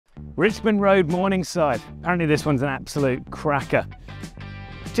Richmond Road, Morningside. Apparently this one's an absolute cracker.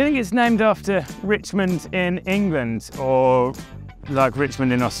 Do you think it's named after Richmond in England, or like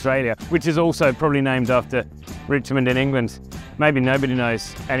Richmond in Australia, which is also probably named after Richmond in England? Maybe nobody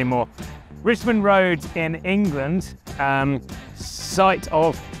knows anymore. Richmond Road in England, site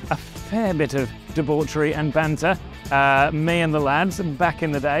of a fair bit of debauchery and banter. Me and the lads back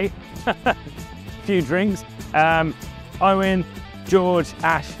in the day. Few drinks. Owen, George,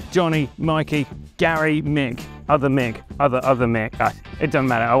 Ash, Johnny, Mikey, Gary, Mick, other Mick. It doesn't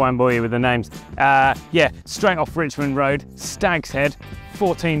matter, I won't bore you with the names. Yeah, straight off Richmond Road, Stag's Head,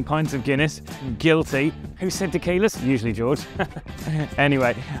 14 pints of Guinness, guilty. Who said tequilas? Usually George.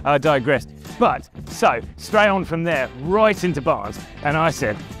 Anyway, I digress. But, so, straight on from there, right into bars, and I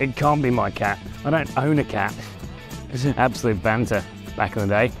said, it can't be my cat. I don't own a cat. It's an absolute banter back in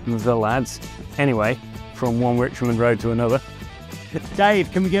the day with the lads. Anyway, from one Richmond Road to another. Dave,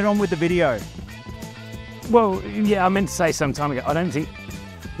 can we get on with the video? Well, yeah, I meant to say some time ago, I don't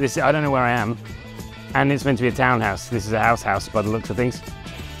know where I am, and it's meant to be a townhouse. This is a house by the looks of things.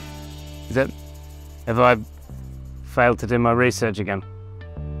 Have I failed to do my research again?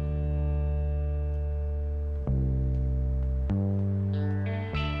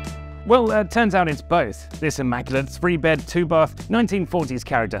 Well, turns out it's both. This immaculate 3-bed, 2-bath, 1940s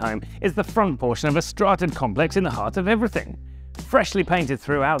character home is the front portion of a strata complex in the heart of everything. Freshly painted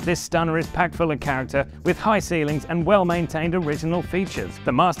throughout, this stunner is packed full of character with high ceilings and well-maintained original features.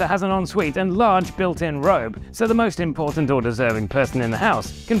 The master has an ensuite and large built-in robe, so the most important or deserving person in the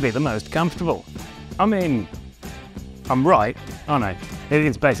house can be the most comfortable. I mean, I'm right, aren't I?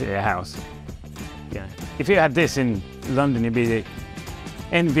 It's basically a house. Yeah. If you had this in London, you'd be the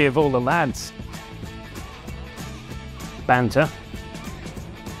envy of all the lads. Banter.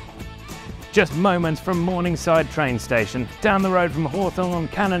 Just moments from Morningside train station, down the road from Hawthorne on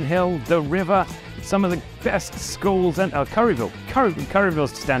Cannon Hill, the river, some of the best schools, and Curryville.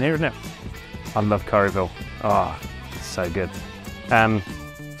 Curryville's just down here, isn't it? I love Curryville. Oh, it's so good.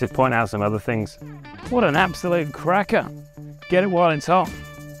 Just point out some other things. What an absolute cracker. Get it while it's hot.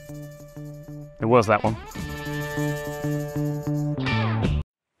 It was that one.